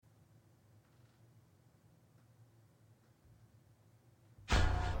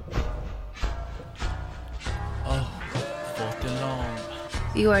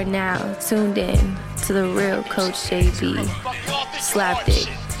You are now tuned in to the Real Coach JB Slapdick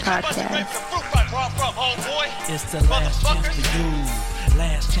Podcast. It's the last chance for you,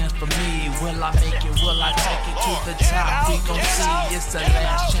 last chance for me. Will I make it? Will I take it to the top? We gon' see. It's the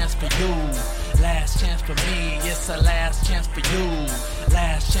last chance for you, last chance for me. It's the last chance for you,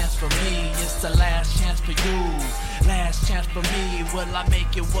 last chance for me. It's the last chance for you, last chance for me. Will I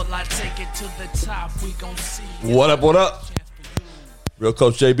make it? Will I take it to the top? We gon' see. What up, what up? Real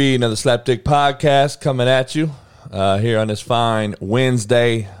Coach JB, another Slapdick Podcast coming at you here on this fine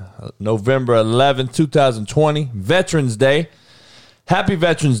Wednesday, November 11th, 2020, Veterans Day. Happy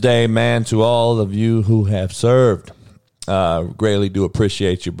Veterans Day, man, to all of you who have served. Greatly do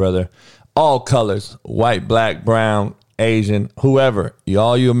appreciate you, brother. All colors, white, black, brown, Asian, whoever.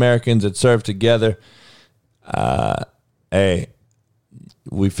 All you Americans that serve together. Hey,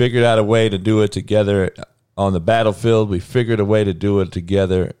 we figured out a way to do it together on the battlefield. We figured a way to do it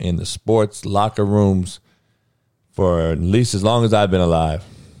together in the sports locker rooms for at least as long as I've been alive.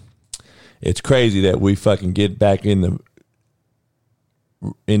 It's crazy that we fucking get back in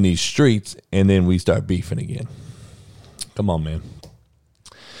these streets and then we start beefing again. Come on, man.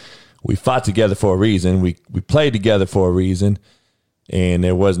 We fought together for a reason. We played together for a reason, and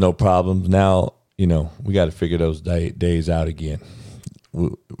there was no problems. Now, we got to figure those days out again.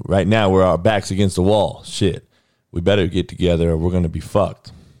 Right now, we're our backs against the wall. Shit. We better get together or we're going to be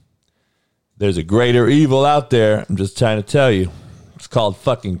fucked. There's a greater evil out there. I'm just trying to tell you. It's called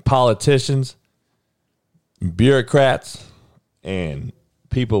fucking politicians, bureaucrats, and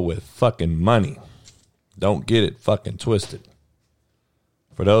people with fucking money. Don't get it fucking twisted.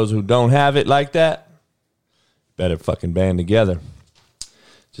 For those who don't have it like that, better fucking band together.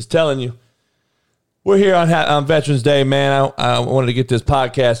 Just telling you. We're here on Veterans Day, man. I wanted to get this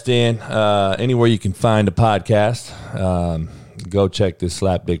podcast in. Anywhere you can find a podcast, go check this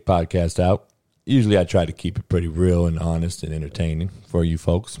Slapdick Podcast out. Usually I try to keep it pretty real and honest and entertaining for you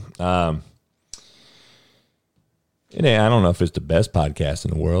folks. I don't know if it's the best podcast in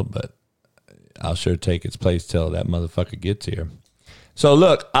the world, but I'll sure take its place till that motherfucker gets here. So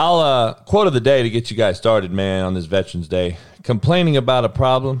look, I'll quote of the day to get you guys started, man, on this Veterans Day. Complaining about a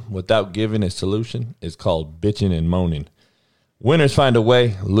problem without giving a solution is called bitching and moaning. Winners find a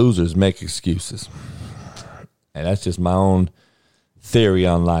way, losers make excuses. And that's just my own theory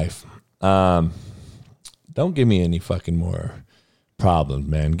on life. Don't give me any fucking more problems,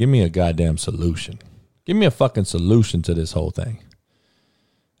 man. Give me a goddamn solution. Give me a fucking solution to this whole thing.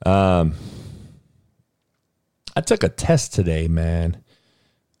 I took a test today, man.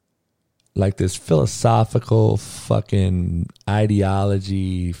 Like this philosophical fucking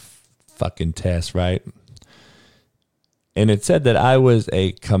ideology fucking test, right? And it said that I was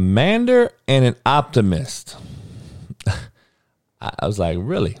a commander and an optimist. I was like,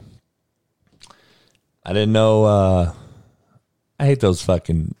 really? I didn't know. I hate those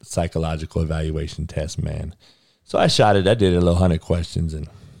fucking psychological evaluation tests, man. So I shot it. I did a little 100 questions, and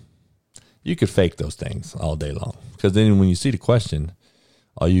you could fake those things all day long. Because then when you see the question,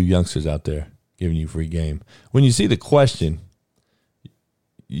 all you youngsters out there giving you free game, when you see the question,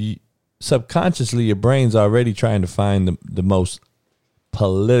 subconsciously your brain's already trying to find the most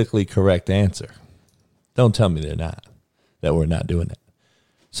politically correct answer. Don't tell me that we're not doing that.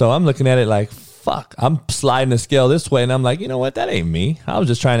 So I'm looking at it like, fuck, I'm sliding the scale this way, and I'm like, you know what, that ain't me. I was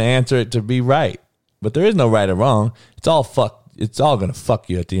just trying to answer it to be right. But there is no right or wrong. It's all going to fuck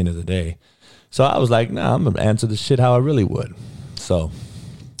you at the end of the day. So I was like, nah, I'm going to answer the shit how I really would. So,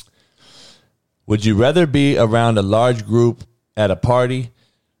 would you rather be around a large group at a party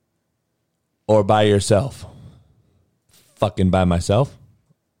or by yourself? Fucking by myself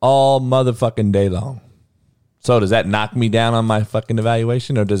all motherfucking day long. So does that knock me down on my fucking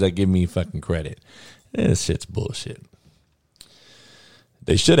evaluation, or does that give me fucking credit? This shit's bullshit.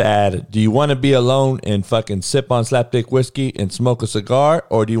 They should add, do you want to be alone and fucking sip on Slapdick whiskey and smoke a cigar,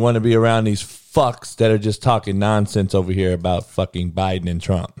 or do you want to be around these fucks that are just talking nonsense over here about fucking Biden and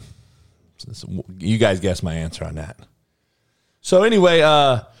Trump? You guys guess my answer on that. So anyway,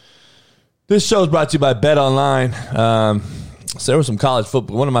 this show is brought to you by Bet Online. So there was some college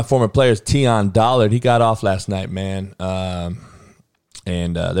football. One of my former players, Tion Dollard, he got off last night, man.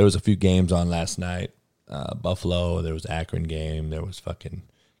 And there was a few games on last night. Buffalo, there was Akron game, there was fucking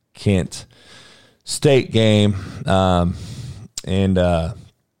Kent State game.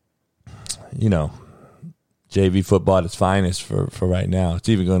 JV football at its finest for right now. It's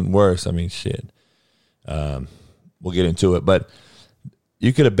even going worse. I mean, shit. We'll get into it. But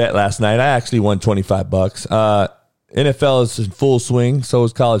you could have bet last night. I actually won $25. NFL is in full swing. So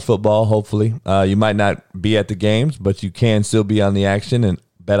is college football, hopefully. You might not be at the games, but you can still be on the action. And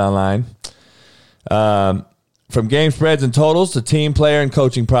BetOnline. From game spreads and totals to team, player, and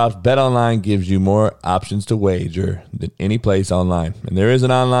coaching props, BetOnline gives you more options to wager than any place online. And there is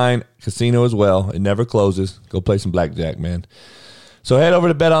an online casino as well. It never closes. Go play some blackjack, man. So head over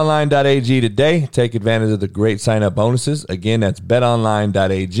to betonline.ag today. Take advantage of the great sign-up bonuses. Again, that's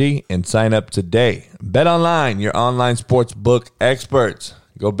betonline.ag and sign up today. BetOnline, your online sports book experts.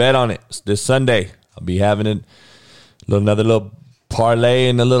 Go bet on it. It's this Sunday. I'll be having another little parlay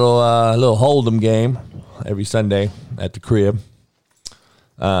and a little hold'em game every Sunday at the crib.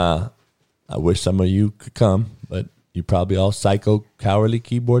 I wish some of you could come, but you're probably all psycho, cowardly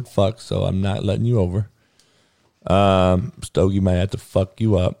keyboard fucks, so I'm not letting you over. Stogie might have to fuck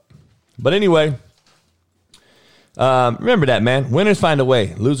you up. But anyway, remember that, man. Winners find a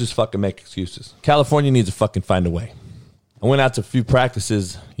way. Losers fucking make excuses. California needs to fucking find a way. I went out to a few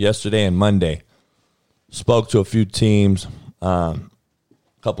practices yesterday and Monday. Spoke to a few teams, a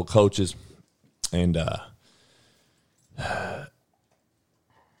couple coaches, and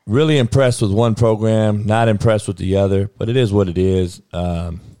really impressed with one program, not impressed with the other, but it is what it is.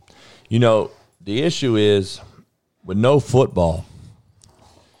 The issue is with no football,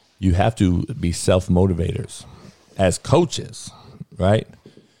 you have to be self-motivators as coaches, right?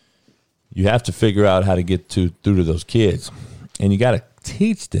 You have to figure out how to get through to those kids, and you got to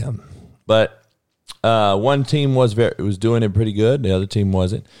teach them. But one team was doing it pretty good. The other team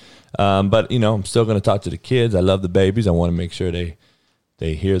wasn't. But I'm still going to talk to the kids. I love the babies. I want to make sure they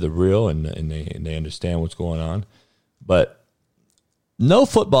hear the real and they understand what's going on. But no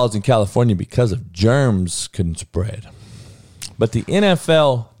footballs in California because of germs can spread. But the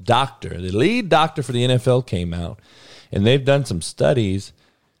NFL doctor, the lead doctor for the NFL came out, and they've done some studies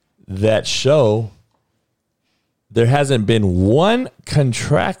that show there hasn't been one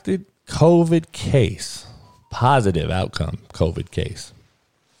contracted COVID case, positive outcome COVID case,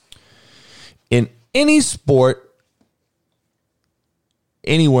 in any sport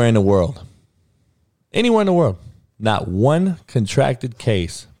anywhere in the world. Anywhere in the world. Not one contracted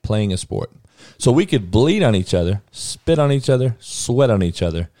case playing a sport. So we could bleed on each other, spit on each other, sweat on each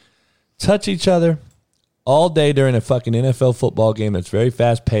other, touch each other all day during a fucking NFL football game that's very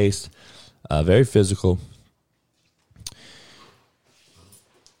fast-paced, very physical.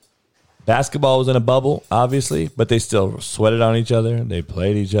 Basketball was in a bubble, obviously, but they still sweated on each other. They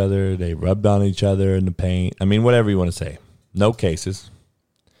played each other. They rubbed on each other in the paint. I mean, whatever you want to say. No cases.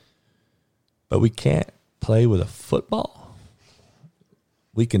 But we can't play with a football.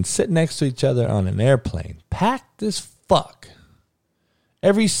 We can sit next to each other on an airplane, packed as fuck.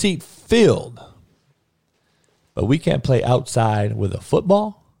 Every seat filled. But we can't play outside with a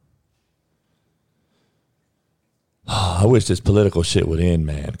football? I wish this political shit would end,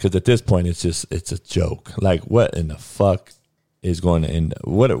 man. Because at this point, it's a joke. Like, what in the fuck is going to end?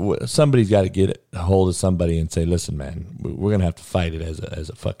 What somebody's got to get a hold of somebody and say, listen, man, we're gonna have to fight it as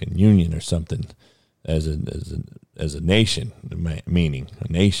a fucking union or something, as a nation, meaning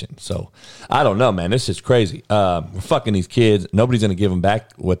a nation. So I don't know, man. This is crazy. We're fucking these kids. Nobody's gonna give them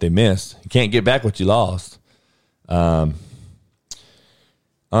back what they missed. You can't get back what you lost.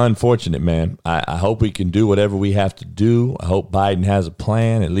 Unfortunate, man. I hope we can do whatever we have to do. I hope Biden has a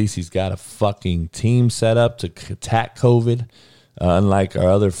plan. At least he's got a fucking team set up to attack COVID, unlike our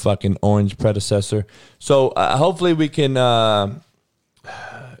other fucking orange predecessor. So hopefully we can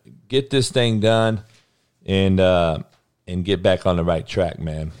get this thing done and get back on the right track,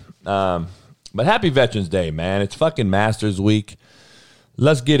 man. But happy Veterans Day, man. It's fucking Masters Week.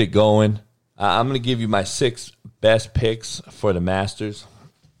 Let's get it going. I'm going to give you my 6 best picks for the Masters.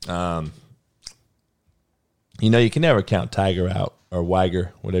 You can never count Tiger out, or Weiger,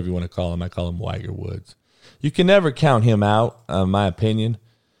 whatever you want to call him. I call him Weiger Woods. You can never count him out, in my opinion.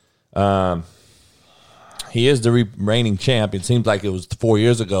 He is the reigning champ. It seems like it was 4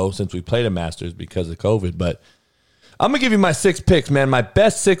 years ago since we played a Masters because of COVID. But I'm going to give you my 6 picks, man. My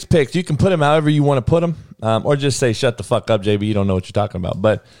best 6 picks. You can put them however you want to put them, or just say, shut the fuck up, JB. You don't know what you're talking about.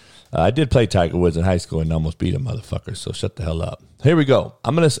 But I did play Tiger Woods in high school and almost beat him, motherfucker. So shut the hell up. Here we go.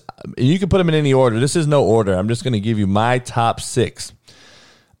 You can put them in any order. This is no order. I'm just going to give you my top 6.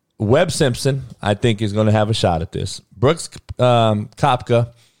 Webb Simpson, I think, is going to have a shot at this. Brooks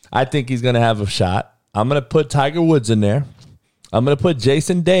Koepka, I think he's going to have a shot. I'm going to put Tiger Woods in there. I'm going to put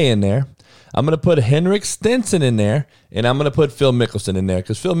Jason Day in there. I'm going to put Henrik Stenson in there. And I'm going to put Phil Mickelson in there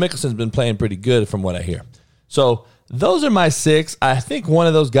because Phil Mickelson's been playing pretty good from what I hear. So those are my 6. I think one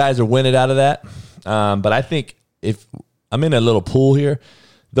of those guys will win it out of that. But I think if I'm in a little pool here,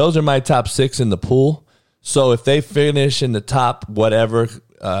 those are my top 6 in the pool. So if they finish in the top whatever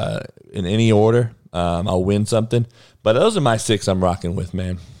in any order, I'll win something. But those are my 6 I'm rocking with,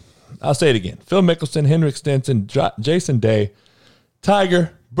 man. I'll say it again. Phil Mickelson, Henrik Stenson, Jason Day,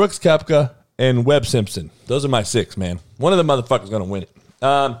 Tiger, Brooks Koepka, and Webb Simpson. Those are my 6, man. One of the motherfuckers going to win it.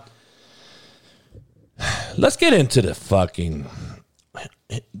 Let's get into the fucking...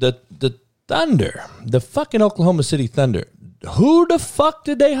 The Thunder. The fucking Oklahoma City Thunder. Who the fuck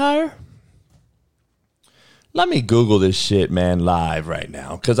did they hire? Let me Google this shit, man, live right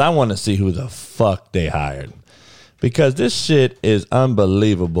now. Because I want to see who the fuck they hired. Because this shit is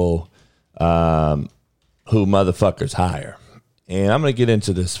unbelievable who motherfuckers hire. And I'm going to get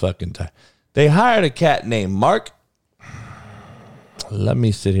into this fucking time. They hired a cat named Mark. Let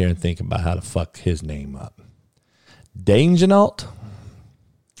me sit here and think about how to fuck his name up. Dagenalt?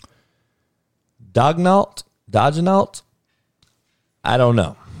 Dognault? I don't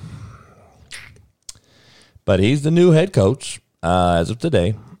know. But he's the new head coach as of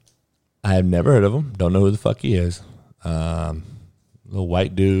today. I have never heard of him. Don't know who the fuck he is. Little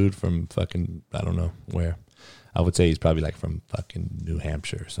white dude from fucking, I don't know where. I would say he's probably like from fucking New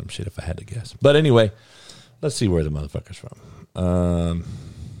Hampshire or some shit if I had to guess. But anyway, let's see where the motherfucker's from.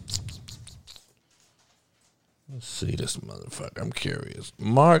 Let's see this motherfucker. I'm curious.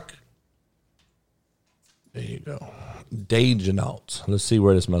 Mark. There you go. Dagenalt. Let's see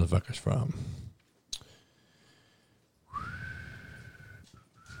where this motherfucker's from.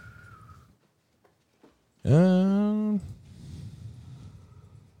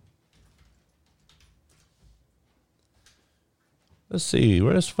 Let's see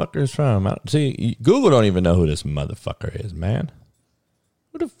where this fucker's from. See, Google don't even know who this motherfucker is, man.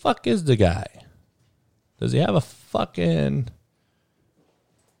 Who the fuck is the guy? Does he have a fucking...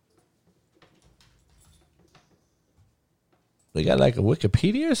 They got like a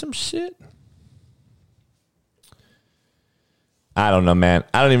Wikipedia or some shit? I don't know, man.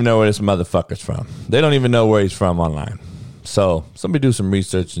 I don't even know where this motherfucker's from. They don't even know where he's from online. So somebody do some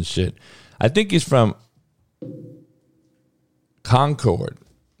research and shit. I think he's from Concord.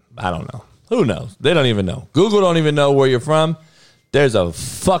 I don't know. Who knows? They don't even know. Google don't even know where you're from. There's a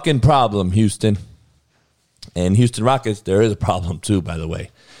fucking problem, Houston. And Houston Rockets, there is a problem too, by the way.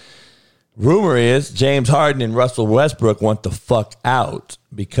 Rumor is James Harden and Russell Westbrook want the fuck out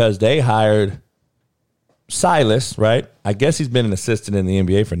because they hired Silas, right? I guess he's been an assistant in the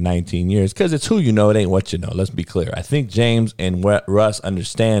NBA for 19 years because it's who you know, it ain't what you know. Let's be clear. I think James and Russ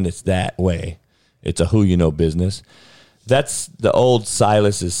understand it's that way. It's a who you know business. That's the old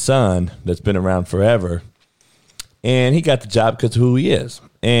Silas's son that's been around forever. And he got the job because of who he is.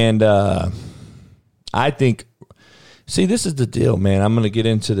 And I think, see, this is the deal, man. I'm going to get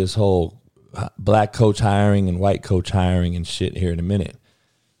into this whole black coach hiring and white coach hiring and shit here in a minute.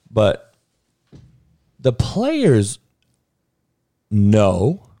 But the players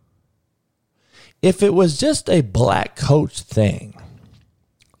know if it was just a black coach thing,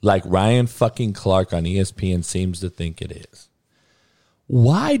 like Ryan fucking Clark on ESPN seems to think it is,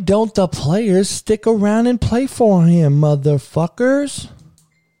 why don't the players stick around and play for him, motherfuckers?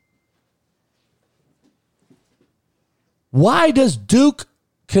 Why does Duke,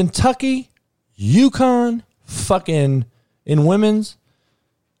 Kentucky, UConn, fucking in women's,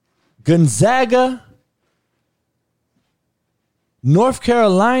 Gonzaga, North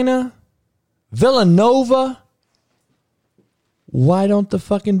Carolina, Villanova, why don't the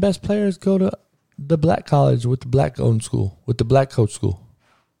fucking best players go to the black college with the black owned school, with the black coach school?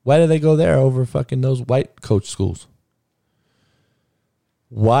 Why do they go there over fucking those white coach schools?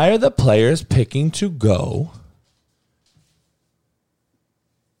 Why are the players picking to go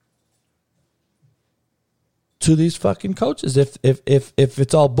to these fucking coaches if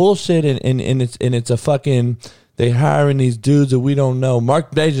it's all bullshit and it's a fucking, they hiring these dudes that we don't know?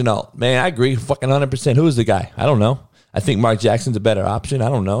 Mark Dagenalt, man, I agree fucking 100%. Who is the guy? I don't know. I think Mark Jackson's a better option. I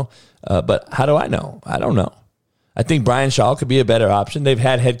don't know. But how do I know? I don't know. I think Brian Shaw could be a better option. They've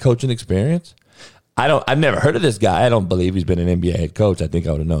had head coaching experience. I've never heard of this guy. I don't believe he's been an NBA head coach. I think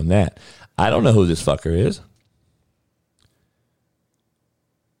I would have known that. I don't know who this fucker is.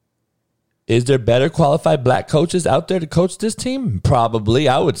 Is there better qualified black coaches out there to coach this team? Probably.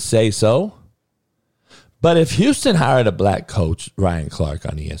 I would say so. But if Houston hired a black coach, Ryan Clark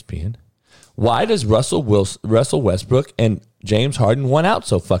on ESPN, why does Russell Westbrook and James Harden want out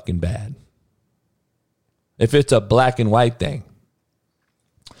so fucking bad? If it's a black and white thing.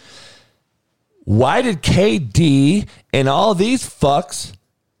 Why did KD and all these fucks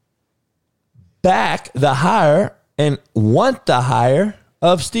back the hire and want the hire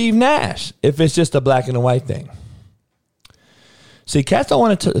of Steve Nash if it's just a black and a white thing? See, cats don't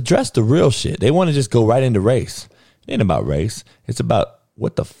want to address the real shit. They want to just go right into race. It ain't about race. It's about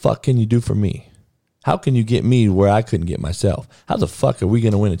what the fuck can you do for me? How can you get me where I couldn't get myself? How the fuck are we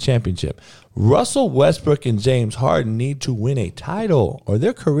going to win a championship? Russell Westbrook and James Harden need to win a title, or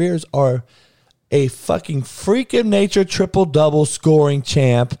their careers are a fucking freak of nature triple-double scoring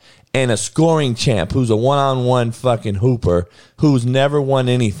champ and a scoring champ who's a one-on-one fucking hooper who's never won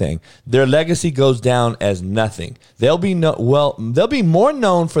anything. Their legacy goes down as nothing. They'll be more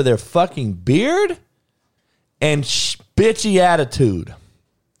known for their fucking beard and bitchy attitude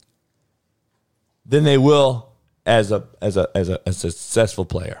than they will as a successful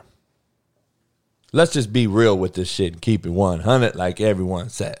player. Let's just be real with this shit and keep it 100 like everyone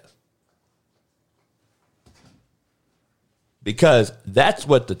says. Because that's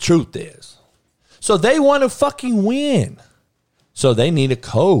what the truth is. So they want to fucking win. So they need a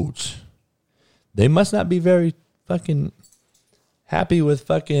coach. They must not be very fucking happy with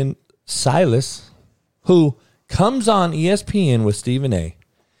fucking Silas, who comes on ESPN with Stephen A.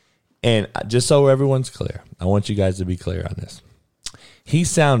 And just so everyone's clear, I want you guys to be clear on this. He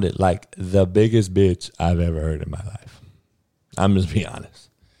sounded like the biggest bitch I've ever heard in my life. I'm just being honest.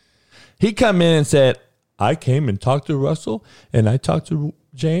 He come in and said, I came and talked to Russell and I talked to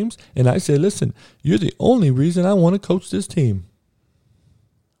James and I said, listen, you're the only reason I want to coach this team.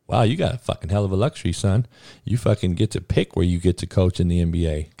 Wow, you got a fucking hell of a luxury, son. You fucking get to pick where you get to coach in the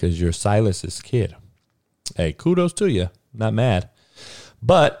NBA because you're Silas's kid. Hey, kudos to you. Not mad.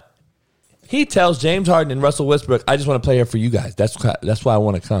 But he tells James Harden and Russell Westbrook, I just want to play here for you guys. That's why I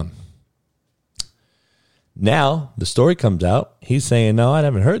want to come. Now, the story comes out. He's saying, no, I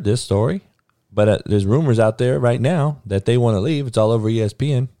haven't heard this story. But there's rumors out there right now that they want to leave. It's all over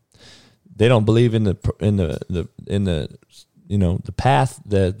ESPN. They don't believe in the path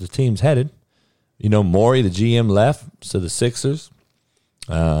that the team's headed. You know, Morey, the GM, left, so the Sixers.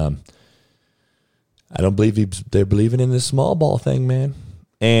 I don't believe they're believing in this small ball thing, man.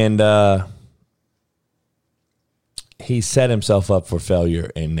 And he set himself up for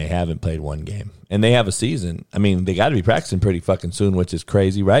failure, and they haven't played one game. And they have a season. I mean, they got to be practicing pretty fucking soon, which is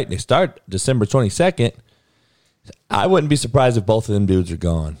crazy, right? They start December 22nd. I wouldn't be surprised if both of them dudes are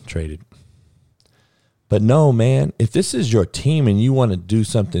gone, traded. But no, man, if this is your team and you want to do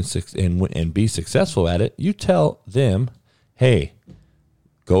something and be successful at it, you tell them, hey,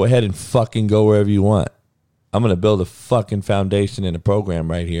 go ahead and fucking go wherever you want. I'm going to build a fucking foundation and a program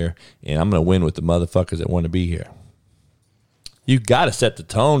right here, and I'm going to win with the motherfuckers that want to be here. You got to set the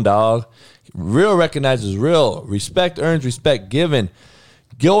tone, dog. Real recognizes real. Respect earns respect given.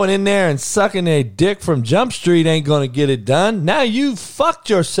 Going in there and sucking a dick from Jump Street ain't going to get it done. Now you fucked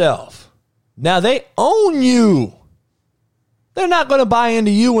yourself. Now they own you. They're not going to buy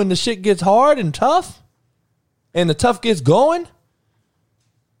into you when the shit gets hard and tough and the tough gets going.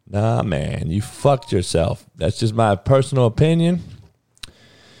 Nah, man, you fucked yourself. That's just my personal opinion.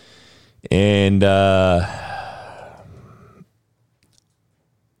 And,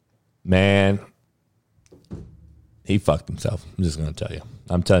 man, he fucked himself. I'm just going to tell you.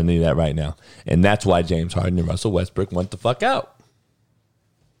 I'm telling you that right now. And that's why James Harden and Russell Westbrook went the fuck out.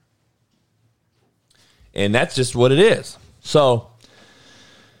 And that's just what it is. So,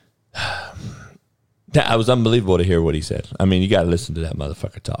 it was unbelievable to hear what he said. I mean, you got to listen to that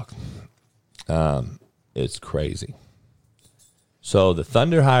motherfucker talk. It's crazy. So the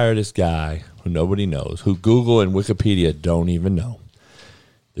Thunder hired this guy who nobody knows, who Google and Wikipedia don't even know.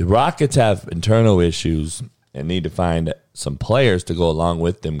 The Rockets have internal issues and need to find some players to go along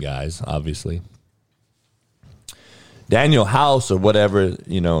with them guys, obviously. Daniel House or whatever,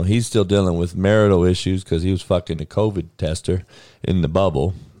 you know, he's still dealing with marital issues because he was fucking a COVID tester in the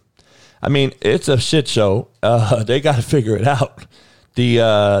bubble. I mean, it's a shit show. They got to figure it out.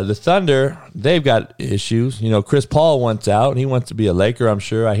 The Thunder, they've got issues. You know, Chris Paul wants out. He wants to be a Laker, I'm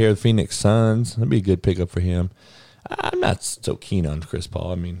sure. I hear the Phoenix Suns. That'd be a good pickup for him. I'm not so keen on Chris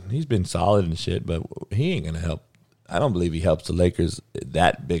Paul. I mean, he's been solid and shit, but he ain't going to help. I don't believe he helps the Lakers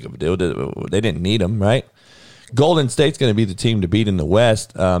that big of a deal. They didn't need him, right? Golden State's going to be the team to beat in the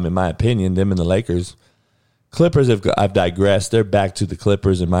West, in my opinion, them and the Lakers. Clippers, I've digressed. They're back to the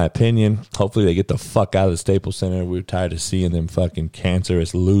Clippers, in my opinion. Hopefully they get the fuck out of the Staples Center. We're tired of seeing them fucking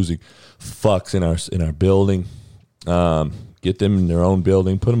cancerous, losing fucks in our building. Get them in their own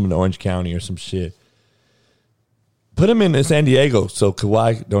building. Put them in Orange County or some shit. Put them in San Diego so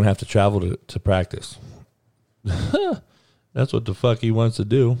Kawhi don't have to travel to practice. That's what the fuck he wants to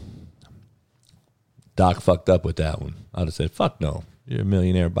do. Doc fucked up with that one. I'd have said, fuck no. You're a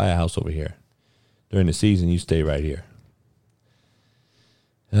millionaire. Buy a house over here. During the season, you stay right here.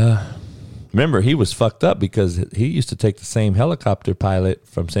 Remember, he was fucked up because he used to take the same helicopter pilot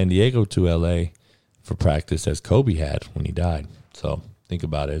from San Diego to L.A. for practice as Kobe had when he died. So think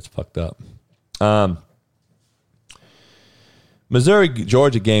about it. It's fucked up.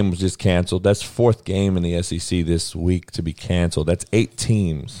 Missouri-Georgia game was just canceled. That's fourth game in the SEC this week to be canceled. That's 8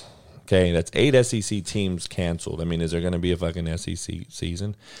 teams. Okay, that's 8 SEC teams canceled. I mean, is there going to be a fucking SEC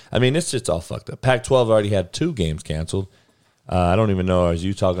season? I mean, it's just all fucked up. Pac-12 already had 2 games canceled. I don't even know. Is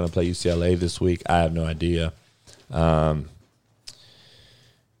Utah going to play UCLA this week? I have no idea. But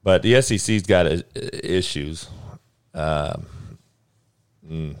the SEC's got issues. Let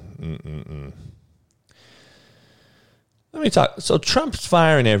me talk. So Trump's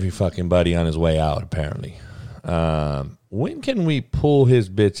firing every fucking buddy on his way out, apparently. When can we pull his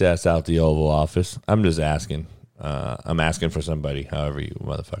bitch ass out the Oval Office? I'm just asking. I'm asking for somebody, however you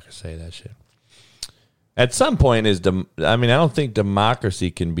motherfuckers say that shit. At some point, I don't think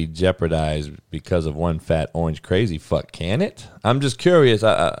democracy can be jeopardized because of one fat orange crazy fuck, can it? I'm just curious.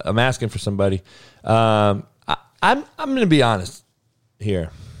 I'm asking for somebody. I'm going to be honest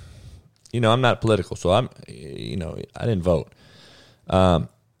here. I'm not political, so I didn't vote.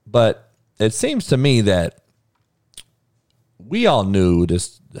 But it seems to me that we all knew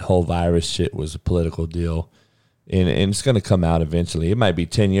this whole virus shit was a political deal, and it's going to come out eventually. It might be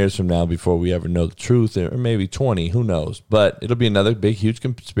 10 years from now before we ever know the truth, or maybe 20, who knows? But it'll be another big, huge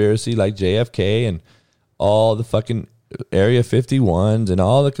conspiracy like JFK and all the fucking Area 51s and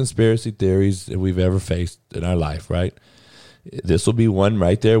all the conspiracy theories that we've ever faced in our life, right? This will be one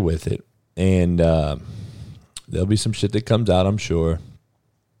right there with it. And there'll be some shit that comes out, I'm sure.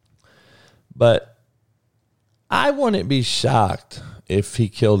 But I wouldn't be shocked if he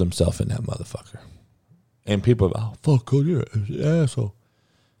killed himself in that motherfucker. And people are like, oh, fuck, you're an asshole.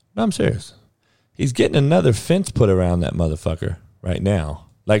 No, I'm serious. He's getting another fence put around that motherfucker right now.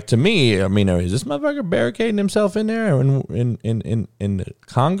 Like, to me, is this motherfucker barricading himself in there in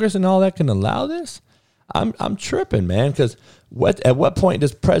Congress and all that can allow this? I'm tripping, man, because at what point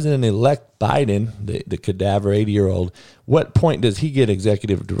does President-elect Biden, the cadaver 80-year-old, what point does he get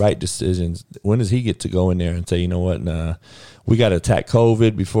executive right decisions? When does he get to go in there and say, you know what, nah, we got to attack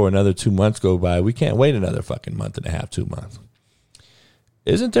COVID before another 2 months go by. We can't wait another fucking month and a half, 2 months.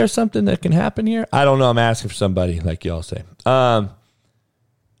 Isn't there something that can happen here? I don't know. I'm asking for somebody, like y'all say. I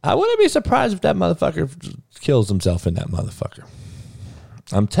wouldn't be surprised if that motherfucker kills himself in that motherfucker.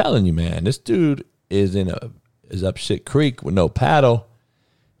 I'm telling you, man, this dude is up shit creek with no paddle,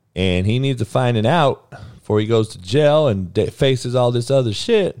 and he needs to find it out before he goes to jail and faces all this other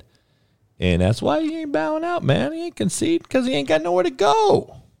shit. And that's why he ain't bowing out, man. He ain't concede because he ain't got nowhere to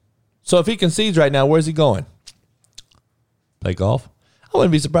go. So if he concedes right now, where's he going? Play golf? I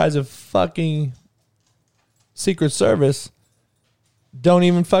wouldn't be surprised if fucking Secret Service don't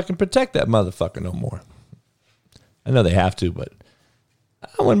even fucking protect that motherfucker no more. I know they have to, but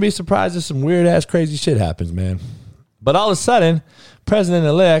I wouldn't be surprised if some weird-ass crazy shit happens, man. But all of a sudden,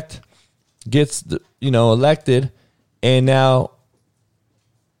 President-elect gets, elected, and now,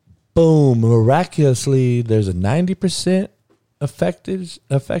 boom, miraculously, there's a 90%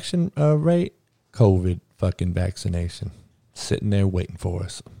 affection rate, COVID fucking vaccination, sitting there waiting for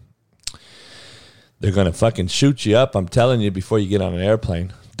us. They're going to fucking shoot you up, I'm telling you, before you get on an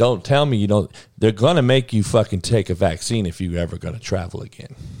airplane. Don't tell me you don't. They're going to make you fucking take a vaccine if you're ever going to travel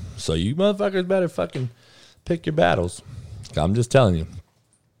again. So you motherfuckers better fucking pick your battles. I'm just telling you.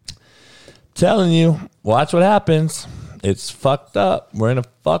 Watch what happens. It's fucked up. We're in a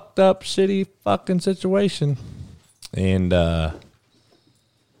fucked up, shitty fucking situation. And we're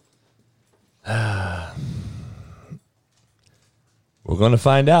going to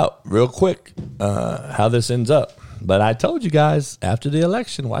find out real quick how this ends up. But I told you guys, after the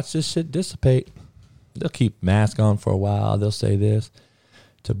election, watch this shit dissipate. They'll keep masks on for a while. They'll say this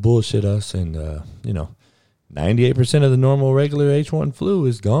to bullshit us. And, 98% of the normal regular H1 flu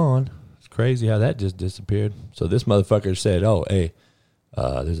is gone. It's crazy how that just disappeared. So this motherfucker said, oh, hey,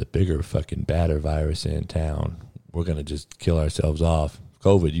 there's a bigger fucking badder virus in town. We're going to just kill ourselves off.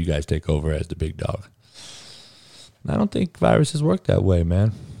 COVID, you guys take over as the big dog. I don't think viruses work that way,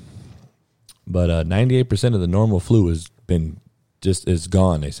 man. But 98% of the normal flu is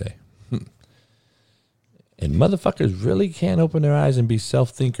gone, they say. And motherfuckers really can't open their eyes and be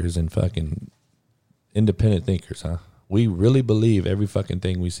self-thinkers and fucking independent thinkers, huh? We really believe every fucking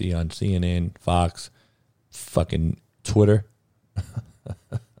thing we see on CNN, Fox, fucking Twitter.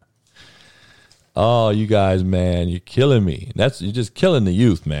 Oh, you guys, man, you're killing me. You're just killing the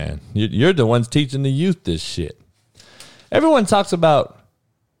youth, man. You're the ones teaching the youth this shit. Everyone talks about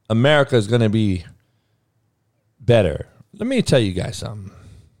America is going to be better. Let me tell you guys something.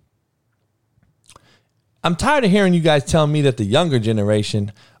 I'm tired of hearing you guys tell me that the younger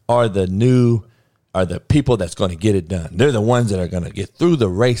generation are the new are the people that's going to get it done. They're the ones that are going to get through the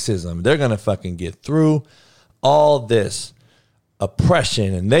racism. They're going to fucking get through all this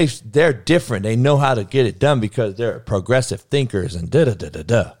oppression, and they're different. They know how to get it done because they're progressive thinkers and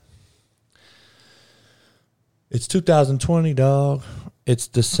da-da-da-da-da. It's 2020, dog. It's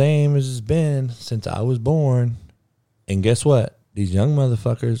the same as it's been since I was born. And guess what? These young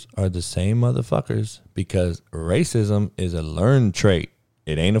motherfuckers are the same motherfuckers because racism is a learned trait.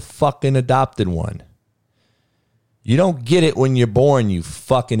 It ain't a fucking adopted one. You don't get it when you're born, you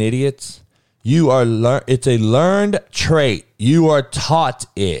fucking idiots. It's a learned trait. You are taught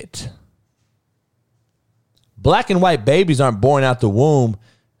it. Black and white babies aren't born out the womb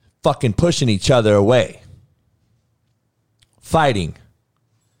fucking pushing each other away, fighting.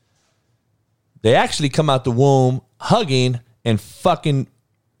 They actually come out the womb hugging and fucking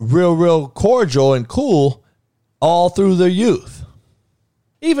real cordial and cool all through their youth.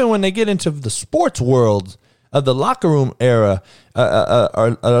 Even when they get into the sports world of the locker room era,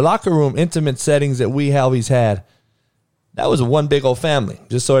 or locker room intimate settings that we always had, that was one big old family.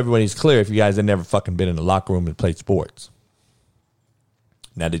 Just so everybody's clear, if you guys had never fucking been in a locker room and played sports.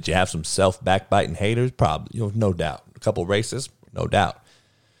 Now, did you have some self-backbiting haters? Probably, no doubt. A couple racists? No doubt.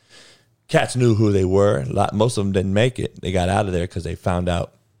 Cats knew who they were. Most of them didn't make it. They got out of there because they found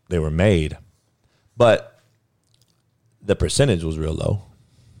out they were made. But the percentage was real low.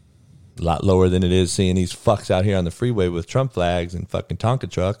 A lot lower than it is seeing these fucks out here on the freeway with Trump flags and fucking Tonka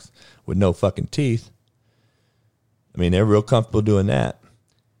trucks with no fucking teeth. I mean, they're real comfortable doing that.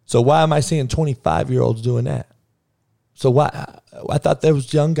 So why am I seeing 25-year-olds doing that? So why? I thought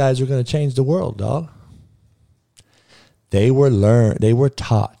those young guys were going to change the world, dog. They were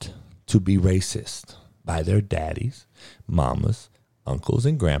taught to be racist by their daddies, mamas, uncles,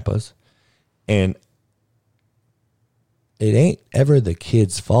 and grandpas. And it ain't ever the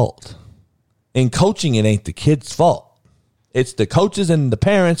kid's fault. In coaching, it ain't the kid's fault. It's the coaches and the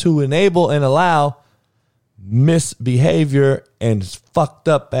parents who enable and allow misbehavior and fucked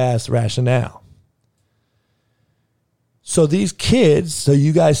up ass rationale. So these kids, so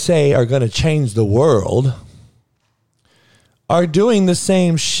you guys say are going to change the world, are doing the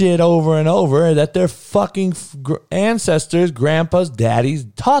same shit over and over that their fucking ancestors, grandpas, daddies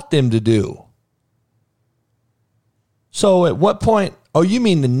taught them to do. So at what point, oh, you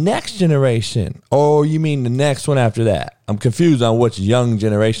mean the next generation? Or you mean the next one after that? I'm confused on which young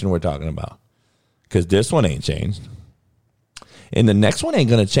generation we're talking about. Because this one ain't changed. And the next one ain't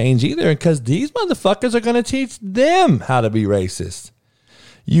going to change either because these motherfuckers are going to teach them how to be racist.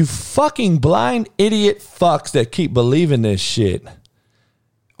 You fucking blind idiot fucks that keep believing this shit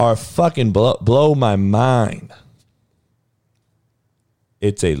are fucking blow my mind.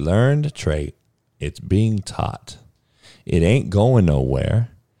 It's a learned trait. It's being taught. It ain't going nowhere.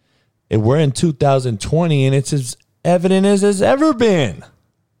 We're in 2020 and it's as evident as it's ever been.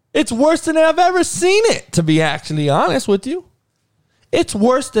 It's worse than I've ever seen it, to be actually honest with you. It's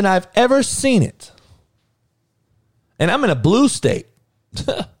worse than I've ever seen it. And I'm in a blue state.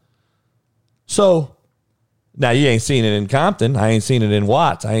 So, now you ain't seen it in Compton. I ain't seen it in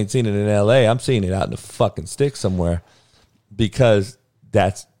Watts. I ain't seen it in LA. I'm seeing it out in the fucking sticks somewhere because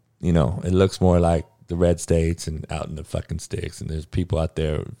that's, it looks more like the red states and out in the fucking sticks. And there's people out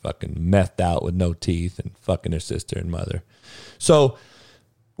there fucking methed out with no teeth and fucking their sister and mother. So,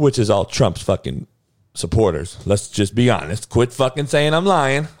 which is all Trump's fucking supporters. Let's just be honest. Quit fucking saying I'm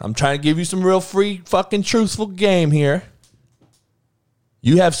lying. I'm trying to give you some real free fucking truthful game here.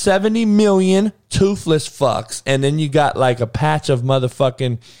 You have 70 million toothless fucks, and then you got like a patch of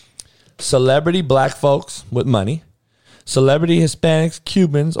motherfucking celebrity black folks with money, celebrity Hispanics,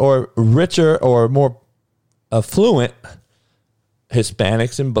 Cubans, or richer or more affluent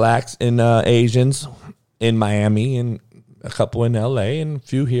Hispanics and blacks and Asians in Miami and a couple in LA and a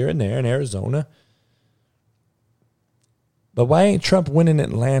few here and there in Arizona. But why ain't Trump winning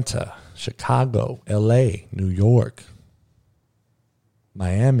Atlanta, Chicago, LA, New York,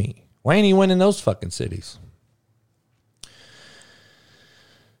 Miami? Why ain't he winning those fucking cities?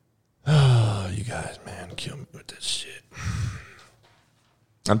 Oh, you guys, man, kill me with this shit.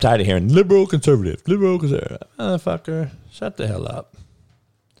 I'm tired of hearing liberal conservative. Motherfucker, shut the hell up.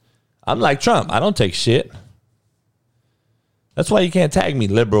 I'm like Trump. I don't take shit. That's why you can't tag me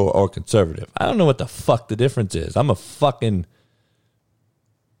liberal or conservative. I don't know what the fuck the difference is. I'm a fucking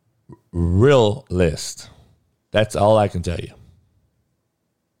realist. That's all I can tell you.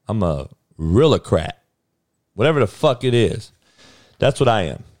 I'm a realocrat. Whatever the fuck it is. That's what I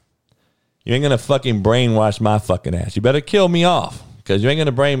am. You ain't going to fucking brainwash my fucking ass. You better kill me off. Because you ain't going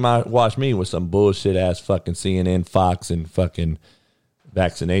to brainwash me with some bullshit ass fucking CNN, Fox, and fucking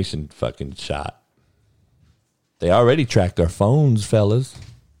vaccination fucking shot. They already tracked our phones, fellas,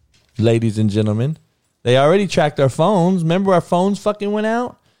 ladies and gentlemen. They already tracked our phones. Remember our phones fucking went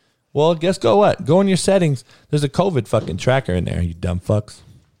out? Well, guess what? Go in your settings. There's a COVID fucking tracker in there, you dumb fucks.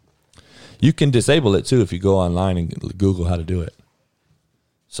 You can disable it too if you go online and Google how to do it.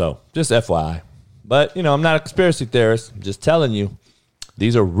 So, just FYI. But, I'm not a conspiracy theorist. I'm just telling you,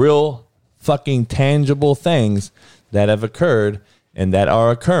 these are real fucking tangible things that have occurred and that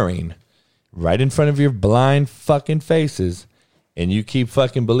are occurring right in front of your blind fucking faces, and you keep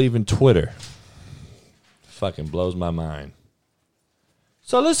fucking believing Twitter. Fucking blows my mind.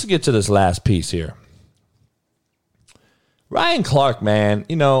 So let's get to this last piece here. Ryan Clark, man,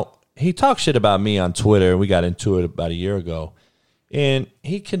 he talked shit about me on Twitter. We got into it about a year ago. And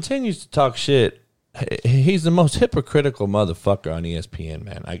he continues to talk shit. He's the most hypocritical motherfucker on ESPN,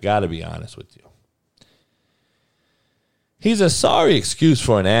 man. I got to be honest with you. He's a sorry excuse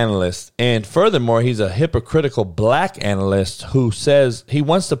for an analyst. And furthermore, he's a hypocritical black analyst who says he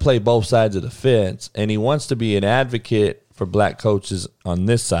wants to play both sides of the fence. And he wants to be an advocate for black coaches on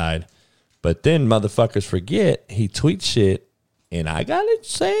this side. But then motherfuckers forget he tweets shit. And I got it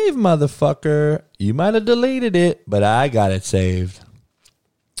saved, motherfucker. You might have deleted it, but I got it saved.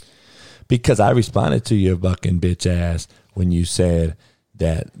 Because I responded to your fucking bitch ass when you said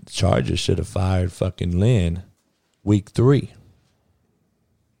that Chargers should have fired fucking Lynn week 3.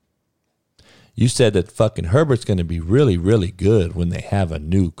 You said that fucking Herbert's going to be really, really good when they have a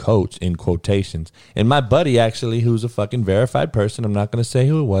new coach, in quotations. And my buddy, actually, who's a fucking verified person, I'm not going to say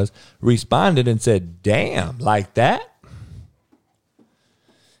who it was, responded and said, damn, like that?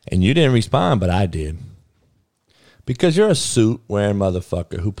 And you didn't respond, but I did. Because you're a suit-wearing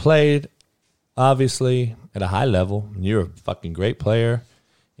motherfucker who played, obviously, at a high level. And you're a fucking great player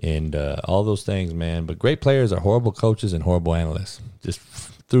and all those things, man. But great players are horrible coaches and horrible analysts. Just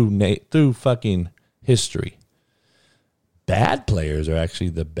through fucking history. Bad players are actually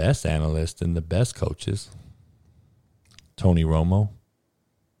the best analysts and the best coaches. Tony Romo.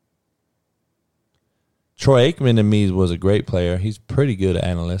 Troy Aikman to me was a great player. He's pretty good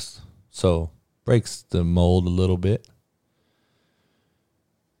analyst, so breaks the mold a little bit.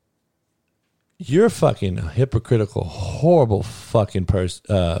 You're fucking a hypocritical, horrible fucking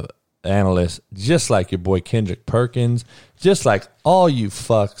analyst, just like your boy Kendrick Perkins, just like all you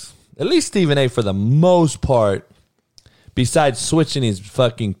fucks. At least Stephen A. for the most part, besides switching his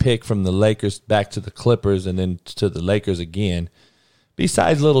fucking pick from the Lakers back to the Clippers and then to the Lakers again,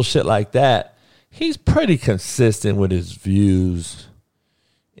 besides little shit like that, he's pretty consistent with his views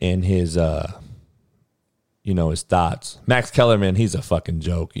and his, his thoughts. Max Kellerman, he's a fucking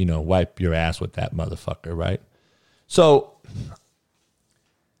joke. Wipe your ass with that motherfucker, right? So,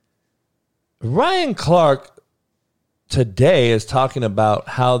 Ryan Clark today is talking about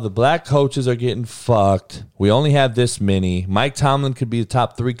how the black coaches are getting fucked. We only have this many. Mike Tomlin could be the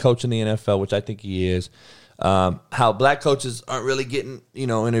top 3 coach in the NFL, which I think he is. How black coaches aren't really getting,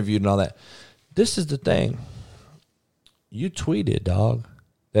 interviewed and all that. This is the thing. You tweeted, dog,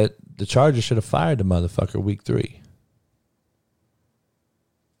 that the Chargers should have fired the motherfucker week 3.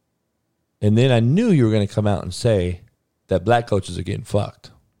 And then I knew you were going to come out and say that black coaches are getting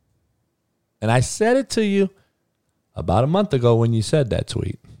fucked. And I said it to you about a month ago when you said that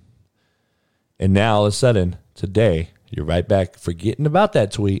tweet. And now all of a sudden, today, you're right back forgetting about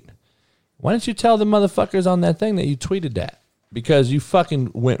that tweet. Why don't you tell the motherfuckers on that thing that you tweeted that? Because you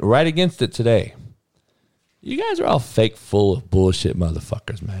fucking went right against it today. You guys are all fake full of bullshit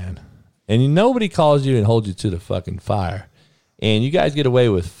motherfuckers, man. And nobody calls you and holds you to the fucking fire. And you guys get away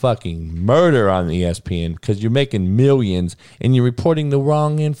with fucking murder on ESPN because you're making millions and you're reporting the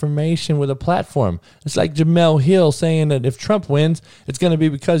wrong information with a platform. It's like Jemele Hill saying that if Trump wins, it's going to be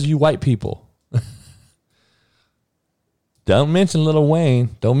because you white people. Don't mention Lil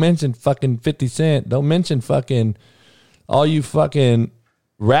Wayne. Don't mention fucking 50 Cent. Don't mention fucking all you fucking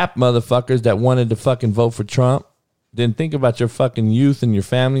rap motherfuckers that wanted to fucking vote for Trump. Didn't think about your fucking youth and your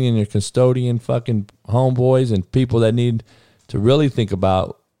family and your custodian fucking homeboys and people that need to really think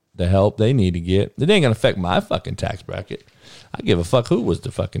about the help they need to get. It ain't going to affect my fucking tax bracket. I give a fuck who was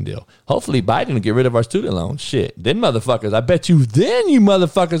the fucking deal. Hopefully Biden will get rid of our student loans. Shit. Then motherfuckers, I bet you then you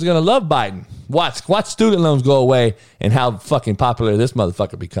motherfuckers are going to love Biden. Watch student loans go away and how fucking popular this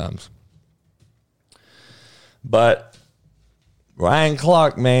motherfucker becomes. But Ryan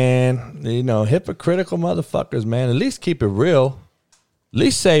Clark, man, hypocritical motherfuckers, man. At least keep it real. At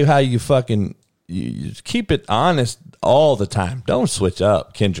least say how you fucking, you keep it honest all the time. Don't switch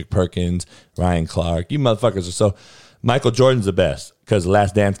up Kendrick Perkins, Ryan Clark. You motherfuckers are so... Michael Jordan's the best because The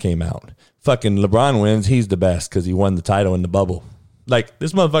Last Dance came out. Fucking LeBron wins, he's the best because he won the title in the bubble. Like,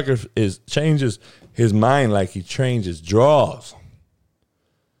 this motherfucker changes his mind like he changes draws.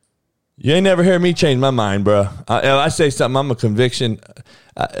 You ain't never heard me change my mind, bro. If I say something, I'm a conviction.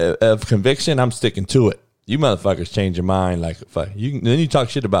 Of conviction, I'm sticking to it. You motherfuckers change your mind like fuck. Then you talk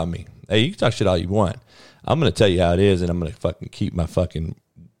shit about me. Hey, you can talk shit all you want. I'm gonna tell you how it is, and I'm gonna fucking keep my fucking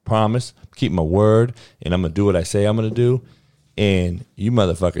promise, keep my word, and I'm gonna do what I say I'm gonna do. And you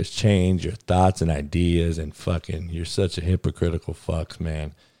motherfuckers change your thoughts and ideas, and fucking, you're such a hypocritical fucks,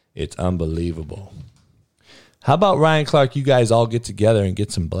 man. It's unbelievable. How about Ryan Clark? You guys all get together and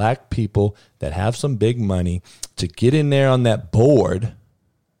get some black people that have some big money to get in there on that board,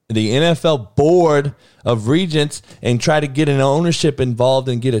 the NFL board of regents, and try to get an ownership involved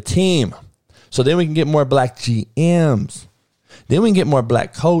and get a team. So then we can get more black GMs. Then we can get more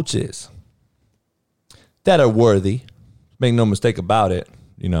black coaches that are worthy. Make no mistake about it.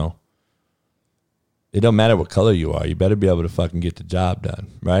 You know, it don't matter what color you are. You better be able to fucking get the job done,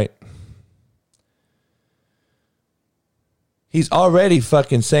 right? He's already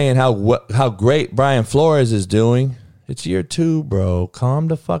fucking saying how great Brian Flores is doing. It's year 2, bro. Calm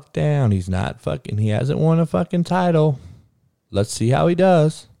the fuck down. He hasn't won a fucking title. Let's see how he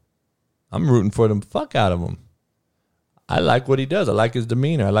does. I'm rooting for the fuck out of him. I like what he does. I like his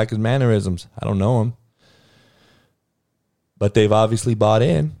demeanor. I like his mannerisms. I don't know him. But they've obviously bought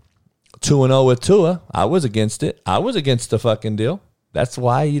in. 2-0 with Tua. I was against it. I was against the fucking deal. That's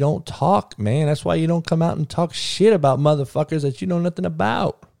why you don't talk, man. That's why you don't come out and talk shit about motherfuckers that you know nothing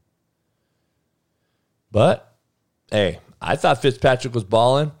about. But, hey, I thought Fitzpatrick was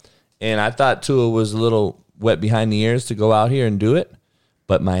balling, and I thought Tua was a little wet behind the ears to go out here and do it.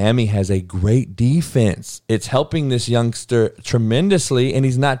 But Miami has a great defense. It's helping this youngster tremendously, and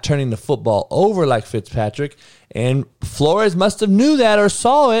he's not turning the football over like Fitzpatrick. And Flores must have knew that or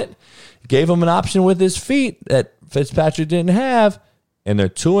saw it. Gave him an option with his feet that Fitzpatrick didn't have. And they're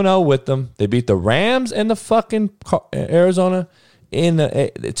 2-0 with them. They beat the Rams and the fucking Arizona in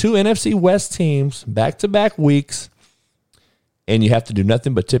the 2 NFC West teams back-to-back weeks. And you have to do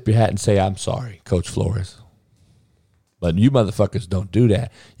nothing but tip your hat and say, I'm sorry, Coach Flores. But you motherfuckers don't do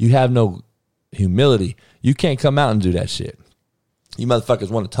that. You have no humility. You can't come out and do that shit. You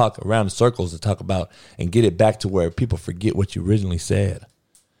motherfuckers want to talk around in circles to talk about and get it back to where people forget what you originally said.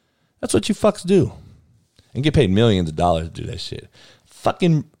 That's what you fucks do. And get paid millions of dollars to do that shit.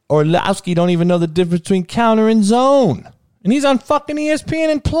 Fucking Orlowski don't even know the difference between counter and zone. And he's on fucking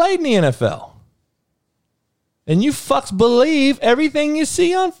ESPN and played in the NFL. And you fucks believe everything you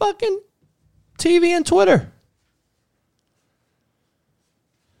see on fucking TV and Twitter.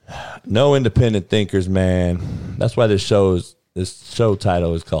 No independent thinkers, man. That's why this show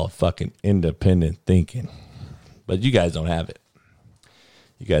title is called fucking Independent Thinking. But you guys don't have it.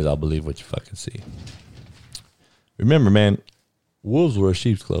 You guys all believe what you fucking see. Remember, man, wolves wear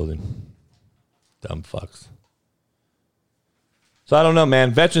sheep's clothing. Dumb fucks. So I don't know,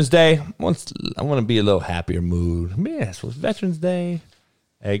 man. Veterans Day. I want to be a little happier mood. Yes, was Veterans Day.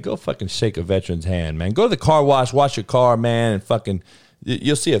 Hey, go fucking shake a veteran's hand, man. Go to the car wash your car, man, and fucking,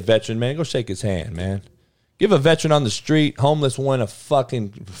 you'll see a veteran, man. Go shake his hand, man. Give a veteran on the street, homeless one, a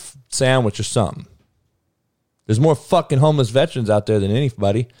fucking sandwich or something. There's more fucking homeless veterans out there than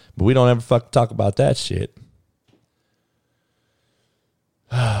anybody, but we don't ever fucking talk about that shit.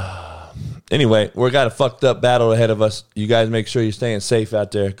 Anyway, we got a fucked up battle ahead of us. You guys make sure you're staying safe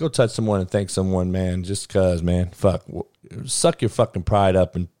out there. Go touch someone and thank someone, man. Just cause, man. Fuck. Suck your fucking pride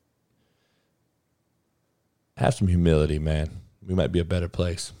up and have some humility, man. We might be a better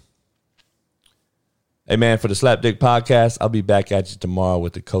place. Hey, man, for the Slapdick Podcast, I'll be back at you tomorrow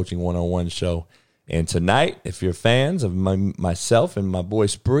with the Coaching 101 show. And tonight, if you're fans of myself and my boy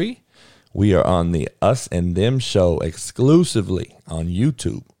Spree, we are on the Us and Them show exclusively on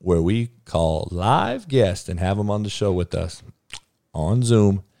YouTube, where we call live guests and have them on the show with us on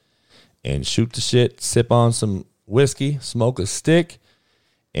Zoom and shoot the shit, sip on some whiskey, smoke a stick,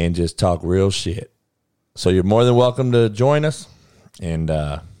 and just talk real shit. So you're more than welcome to join us and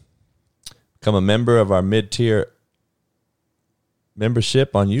become a member of our mid-tier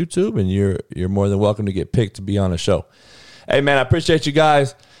membership on YouTube, and you're more than welcome to get picked to be on a show. Hey, man, I appreciate you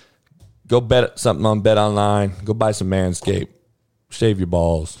guys. Go bet something on Bet Online. Go buy some Manscaped. Shave your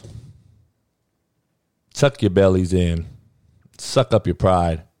balls. Tuck your bellies in. Suck up your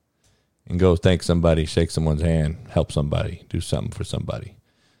pride. And go thank somebody, shake someone's hand, help somebody, do something for somebody.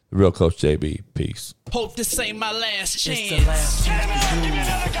 The Real Coach JB. Peace. Hope this ain't my last chance. It's the last chance for you.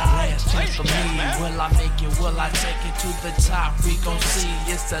 Last chance for me. Will I make it? Will I take it to the top? We gon' see.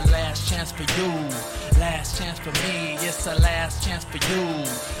 It's the last chance for you. Last chance for me. It's the last chance for you.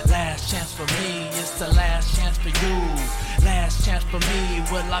 Last chance for me. It's the last chance for you. Last chance for me.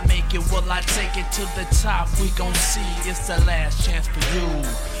 Will I make it? Will I take it to the top? We gon' see. It's the last chance for you.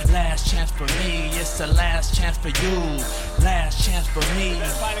 Last chance for me. It's the last chance for you. Last chance for me.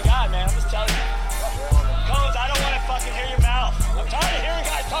 Find a God, man. I'm just telling you. Codes, I don't